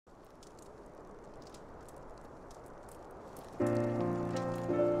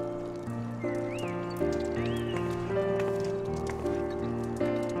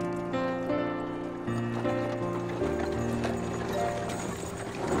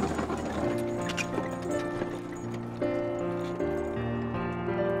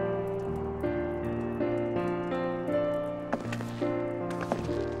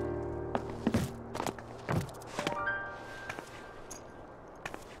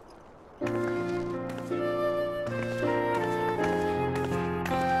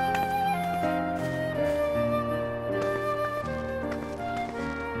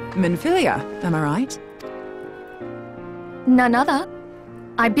Minfilia, am I right? None other.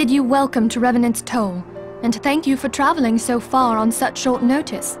 I bid you welcome to Revenant's Toll, and thank you for traveling so far on such short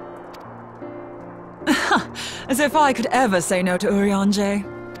notice. As if I could ever say no to Urianger.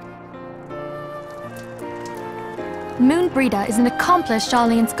 Moonbreeder is an accomplished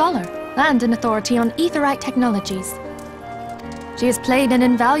Sharlayan scholar, and an authority on aetherite technologies. She has played an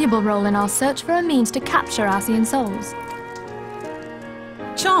invaluable role in our search for a means to capture Ascian souls.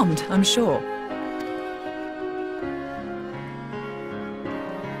 Charmed, I'm sure.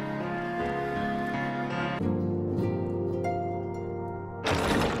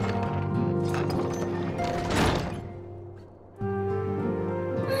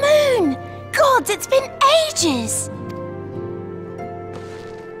 Moon! Gods, it's been ages!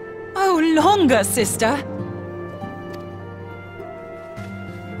 Oh, longer, sister!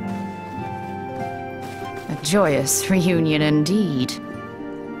 A joyous reunion indeed.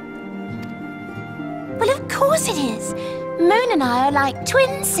 Well, of course it is. Moon and I are like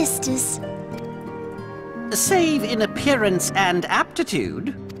twin sisters. Save in appearance and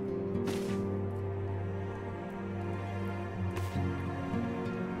aptitude.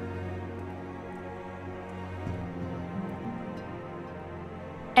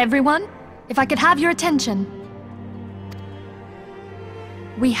 Everyone, if I could have your attention.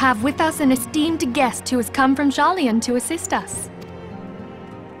 We have with us an esteemed guest who has come from Sharlayan to assist us.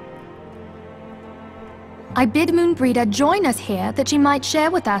 I bid Moonbreeder join us here that she might share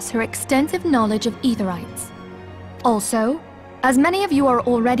with us her extensive knowledge of aetherites. Also, as many of you are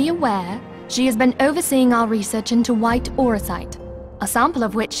already aware, she has been overseeing our research into white auracite, a sample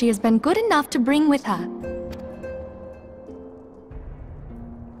of which she has been good enough to bring with her.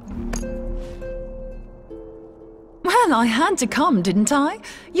 Well, I had to come, didn't I?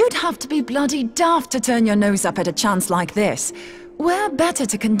 You'd have to be bloody daft to turn your nose up at a chance like this. Where better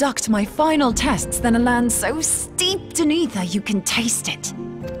to conduct my final tests than a land so steeped in ether you can taste it?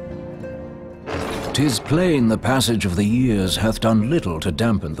 'Tis plain the passage of the years hath done little to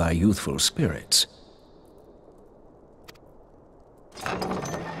dampen thy youthful spirits.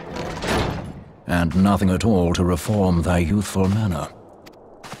 And nothing at all to reform thy youthful manner.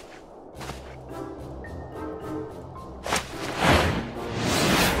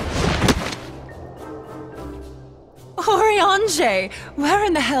 Urianger, where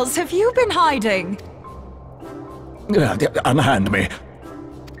in the hells have you been hiding? Unhand me.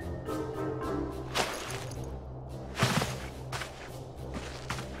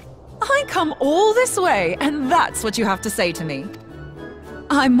 I come all this way, and that's what you have to say to me.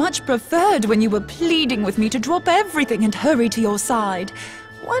 I much preferred when you were pleading with me to drop everything and hurry to your side.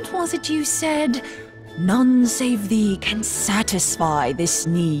 What was it you said? None save thee can satisfy this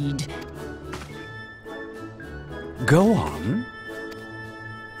need. Go on.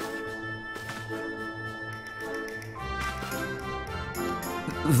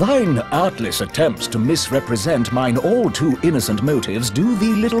 Thine artless attempts to misrepresent mine all too innocent motives do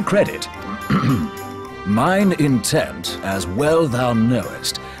thee little credit. Mine intent, as well thou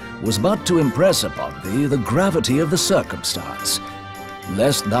knowest, was but to impress upon thee the gravity of the circumstance.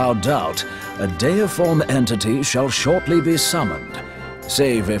 Lest thou doubt, a deiform entity shall shortly be summoned,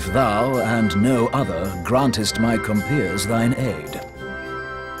 save if thou and no other grantest my compeers thine aid.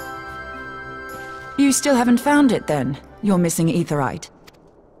 You still haven't found it, then? Your missing aetherite?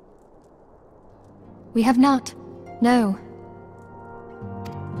 We have not. No.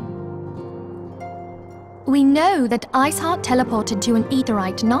 We know that Iceheart teleported to an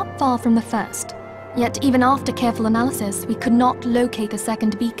aetherite not far from the first. Yet even after careful analysis, we could not locate the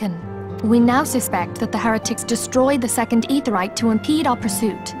second beacon. We now suspect that the heretics destroyed the second aetherite to impede our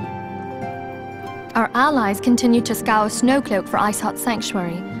pursuit. Our allies continue to scour Snowcloak for Iceheart's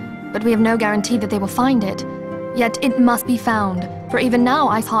sanctuary, but we have no guarantee that they will find it. Yet it must be found, for even now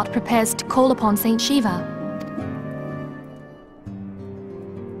Iceheart prepares to call upon Saint Shiva.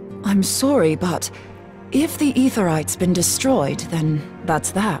 I'm sorry, but if the aetherite's been destroyed, then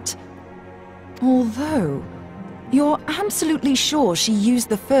that's that. Although, you're absolutely sure she used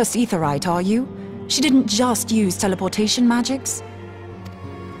the first aetherite, are you? She didn't just use teleportation magics?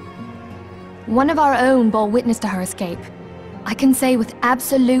 One of our own bore witness to her escape. I can say with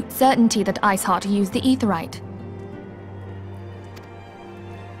absolute certainty that Iceheart used the aetherite.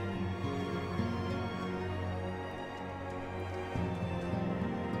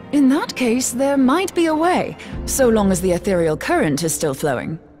 In that case, there might be a way, so long as the ethereal current is still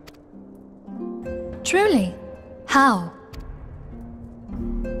flowing. Truly? How?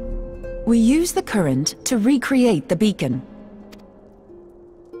 We use the current to recreate the beacon.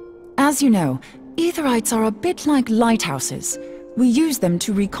 As you know, aetherites are a bit like lighthouses. We use them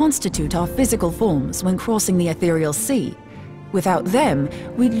to reconstitute our physical forms when crossing the ethereal sea. Without them,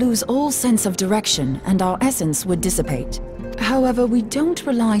 we'd lose all sense of direction and our essence would dissipate. However, we don't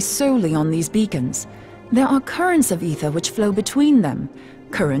rely solely on these beacons. There are currents of ether which flow between them,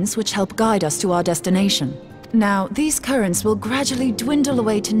 currents which help guide us to our destination. Now, these currents will gradually dwindle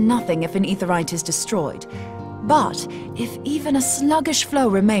away to nothing if an aetherite is destroyed. But if even a sluggish flow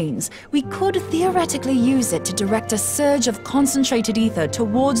remains, we could theoretically use it to direct a surge of concentrated ether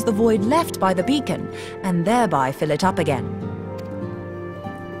towards the void left by the beacon, and thereby fill it up again.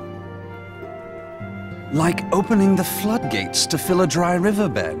 Like opening the floodgates to fill a dry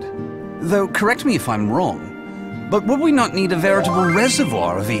riverbed. Though, correct me if I'm wrong, but would we not need a veritable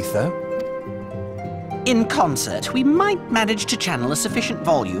reservoir of ether? In concert, we might manage to channel a sufficient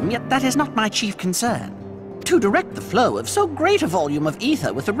volume, yet that is not my chief concern. To direct the flow of so great a volume of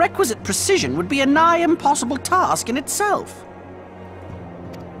ether with the requisite precision would be a nigh impossible task in itself.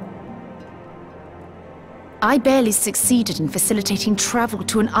 I barely succeeded in facilitating travel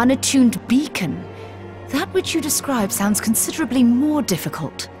to an unattuned beacon. That which you describe sounds considerably more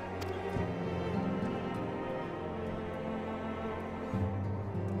difficult.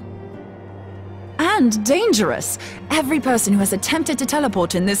 And dangerous! Every person who has attempted to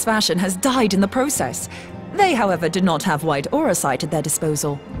teleport in this fashion has died in the process. They, however, did not have white aura sight at their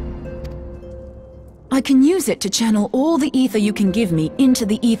disposal. I can use it to channel all the ether you can give me into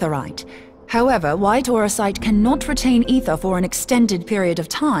the aetherite. However, white aura sight cannot retain ether for an extended period of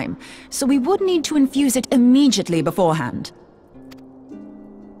time, so we would need to infuse it immediately beforehand.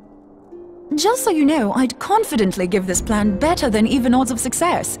 Just so you know, I'd confidently give this plan better than even odds of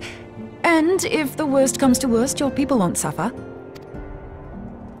success. And if the worst comes to worst, your people won't suffer.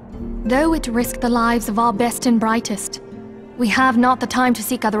 Though it risked the lives of our best and brightest, we have not the time to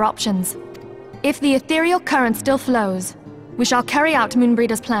seek other options. If the ethereal current still flows, we shall carry out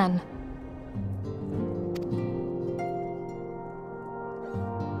Moonbreeder's plan.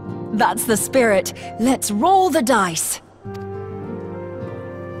 That's the spirit. Let's roll the dice.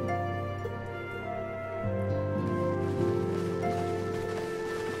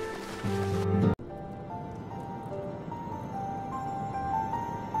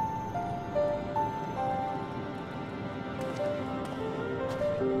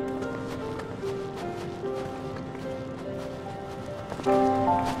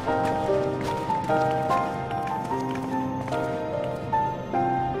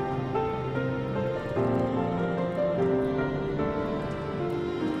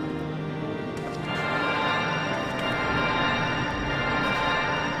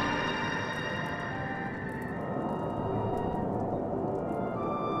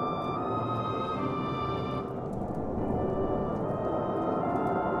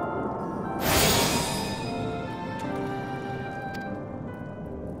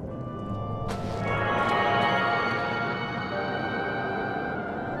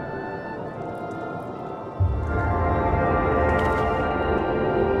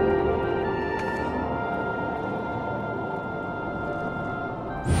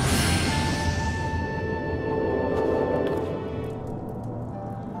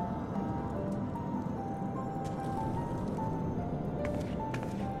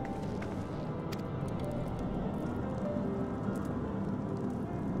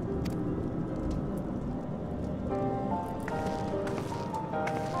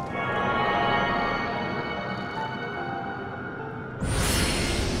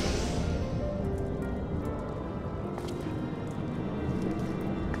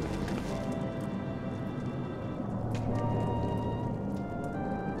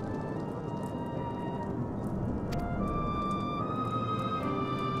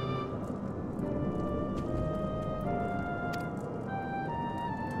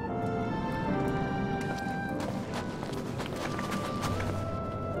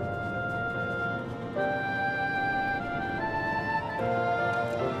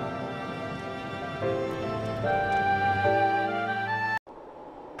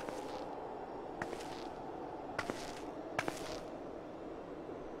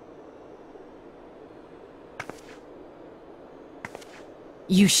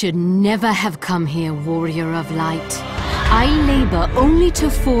 You should never have come here, warrior of light. I labor only to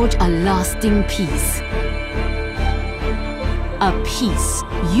forge a lasting peace. A peace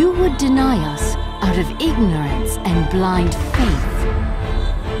you would deny us out of ignorance and blind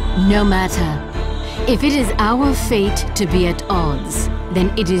faith. No matter. If it is our fate to be at odds,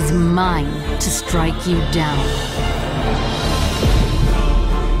 then it is mine to strike you down.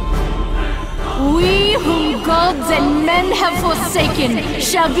 We whom gods and men have forsaken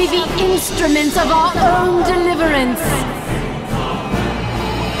shall be the instruments of our own deliverance.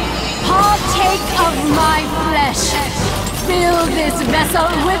 Partake of my flesh. Fill this vessel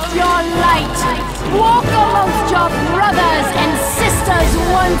with your light. Walk amongst your brothers and sisters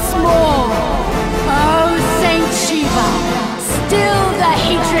once more. Oh, Saint Shiva, still the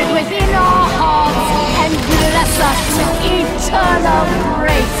hatred within our hearts and bless us with eternal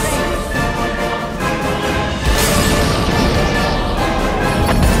grace.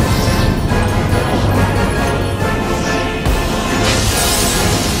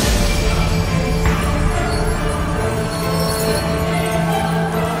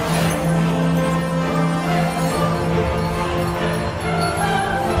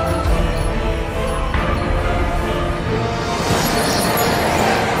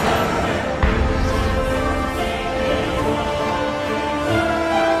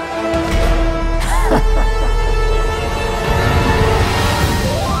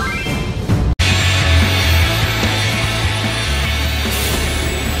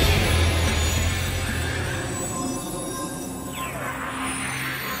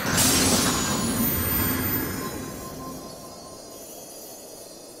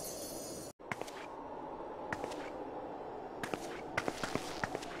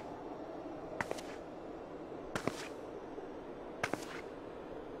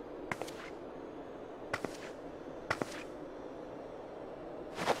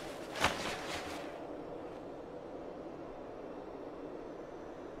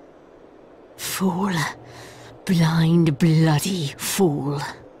 Fool. Blind, bloody fool.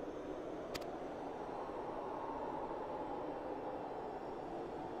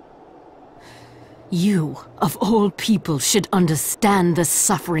 You, of all people, should understand the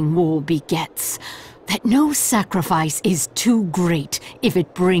suffering war begets. That no sacrifice is too great if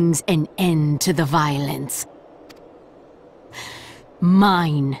it brings an end to the violence.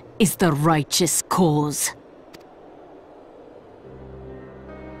 Mine is the righteous cause.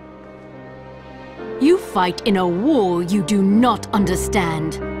 You fight in a war you do not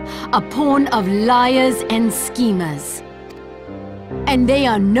understand. A pawn of liars and schemers. And they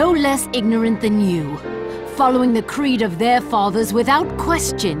are no less ignorant than you, following the creed of their fathers without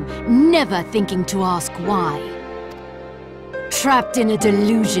question, never thinking to ask why. Trapped in a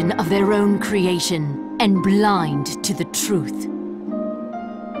delusion of their own creation, and blind to the truth.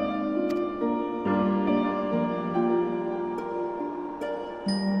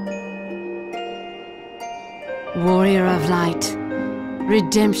 Warrior of light,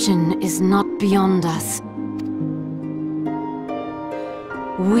 redemption is not beyond us.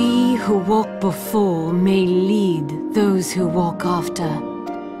 We who walk before may lead those who walk after.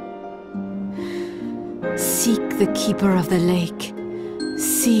 Seek the keeper of the lake.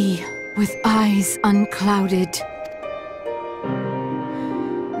 See with eyes unclouded.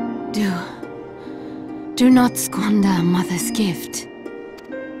 Do not squander Mother's gift.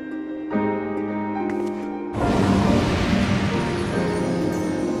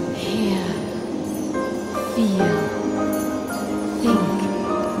 Hear, feel, think.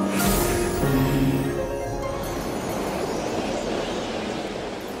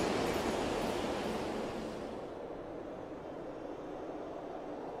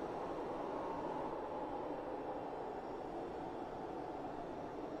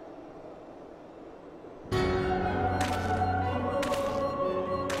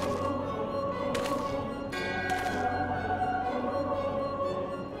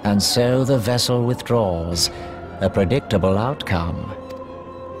 And so the vessel withdraws, a predictable outcome.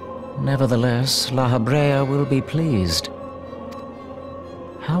 Nevertheless, La Habrea will be pleased.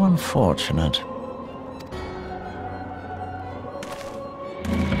 How unfortunate.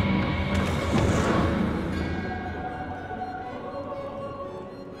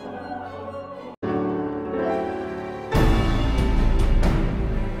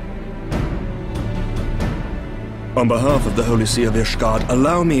 On behalf of the Holy See of Ishgard,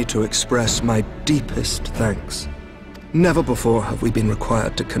 allow me to express my deepest thanks. Never before have we been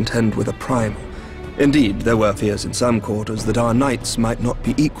required to contend with a primal. Indeed, there were fears in some quarters that our knights might not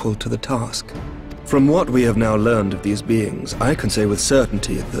be equal to the task. From what we have now learned of these beings, I can say with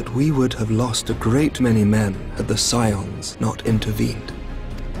certainty that we would have lost a great many men had the Scions not intervened.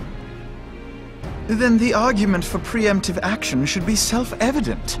 Then the argument for preemptive action should be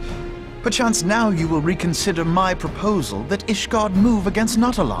self-evident. Perchance now you will reconsider my proposal that Ishgard move against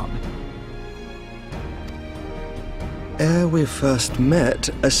Natalan. Ere we first met,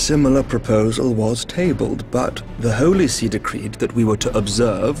 a similar proposal was tabled, but the Holy See decreed that we were to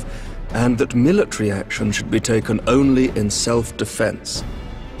observe, and that military action should be taken only in self-defense.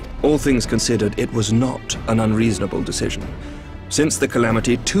 All things considered, it was not an unreasonable decision. Since the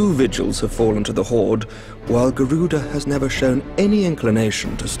calamity, 2 vigils have fallen to the Horde, while Garuda has never shown any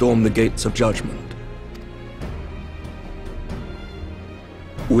inclination to storm the gates of judgment.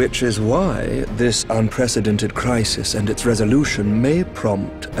 Which is why this unprecedented crisis and its resolution may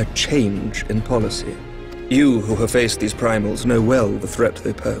prompt a change in policy. You who have faced these primals know well the threat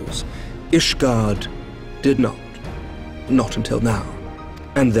they pose. Ishgard did not. Not until now.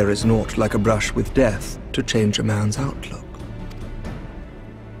 And there is naught like a brush with death to change a man's outlook.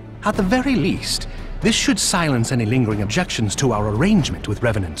 At the very least, this should silence any lingering objections to our arrangement with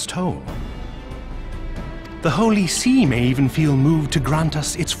Revenant's Toll. The Holy See may even feel moved to grant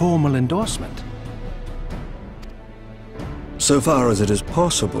us its formal endorsement. So far as it is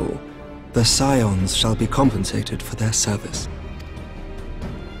possible, the Scions shall be compensated for their service.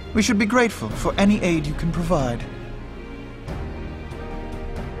 We should be grateful for any aid you can provide.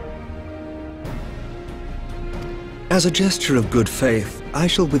 As a gesture of good faith, I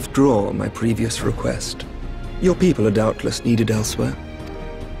shall withdraw my previous request. Your people are doubtless needed elsewhere.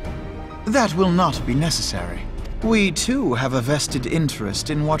 That will not be necessary. We too have a vested interest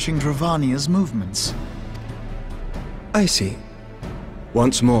in watching Dravania's movements. I see.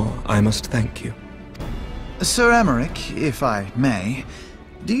 Once more, I must thank you. Sir Emmerich, if I may,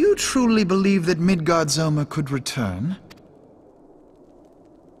 do you truly believe that Midgard-Zoma could return?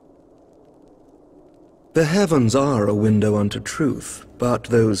 The heavens are a window unto truth, but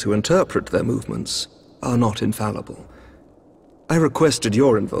those who interpret their movements are not infallible. I requested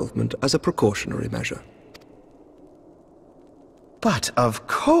your involvement as a precautionary measure. But of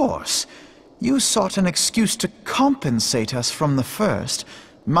course! You sought an excuse to compensate us from the first,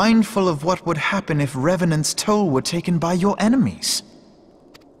 mindful of what would happen if Revenant's Toll were taken by your enemies.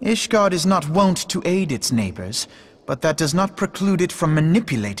 Ishgard is not wont to aid its neighbors, but that does not preclude it from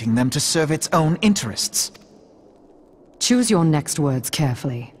manipulating them to serve its own interests. Choose your next words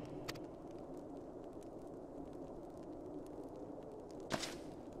carefully.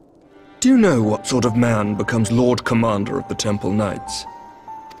 Do you know what sort of man becomes Lord Commander of the Temple Knights?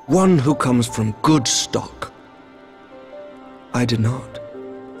 One who comes from good stock. I did not.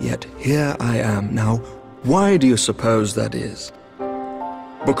 Yet here I am now. Why do you suppose that is?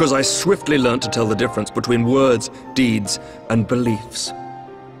 Because I swiftly learned to tell the difference between words, deeds, and beliefs.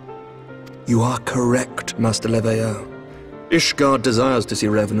 You are correct, Master Leveilleur. Ishgard desires to see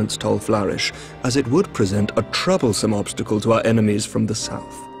Revenant's Toll flourish, as it would present a troublesome obstacle to our enemies from the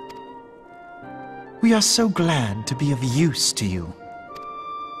south. We are so glad to be of use to you.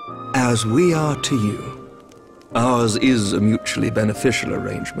 As we are to you. Ours is a mutually beneficial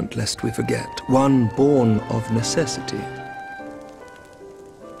arrangement, lest we forget, one born of necessity.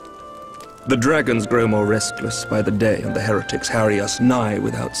 The dragons grow more restless by the day, and the heretics harry us nigh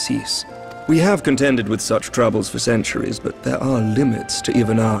without cease. We have contended with such troubles for centuries, but there are limits to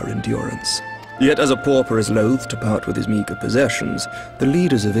even our endurance. Yet as a pauper is loath to part with his meager possessions, the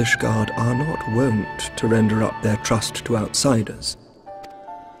leaders of Ishgard are not wont to render up their trust to outsiders.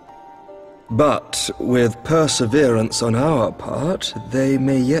 But with perseverance on our part, they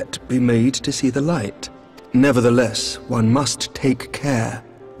may yet be made to see the light. Nevertheless, one must take care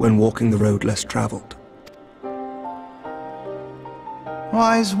when walking the road less traveled.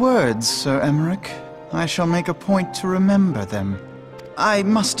 Wise words, Sir Emmerich. I shall make a point to remember them. I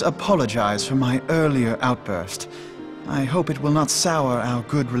must apologize for my earlier outburst. I hope it will not sour our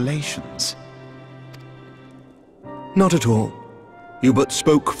good relations. Not at all. You but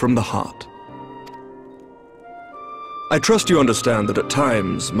spoke from the heart. I trust you understand that at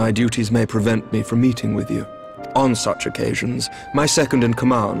times my duties may prevent me from meeting with you. On such occasions, my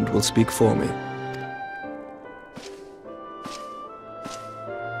second-in-command will speak for me.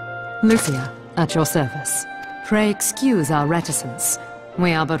 Lucia, at your service. Pray excuse our reticence.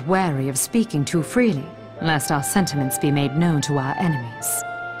 We are but wary of speaking too freely, lest our sentiments be made known to our enemies.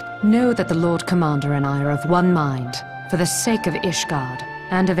 Know that the Lord Commander and I are of one mind. For the sake of Ishgard,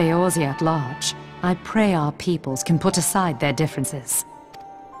 and of Eorzea at large, I pray our peoples can put aside their differences.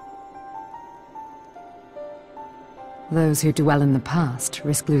 Those who dwell in the past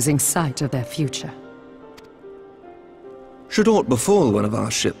risk losing sight of their future. Should aught befall one of our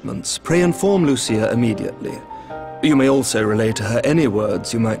shipments, pray inform Lucia immediately. You may also relay to her any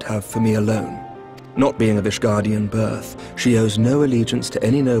words you might have for me alone. Not being of Ishgardian birth, she owes no allegiance to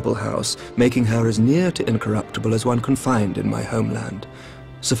any noble house, making her as near to incorruptible as one can find in my homeland.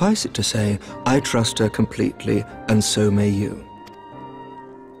 Suffice it to say, I trust her completely, and so may you.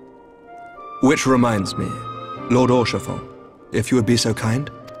 Which reminds me, Lord Orchefort, if you would be so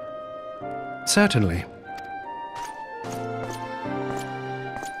kind? Certainly.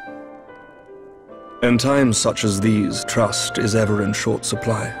 In times such as these, trust is ever in short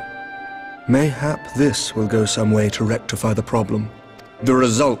supply. Mayhap this will go some way to rectify the problem. The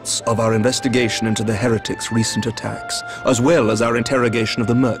results of our investigation into the heretics' recent attacks, as well as our interrogation of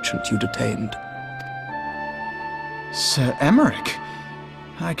the merchant you detained. Sir Emmerich,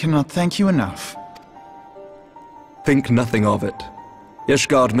 I cannot thank you enough. Think nothing of it.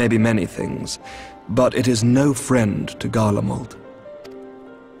 Ishgard may be many things, but it is no friend to Garlemald.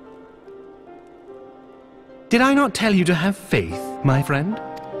 Did I not tell you to have faith, my friend?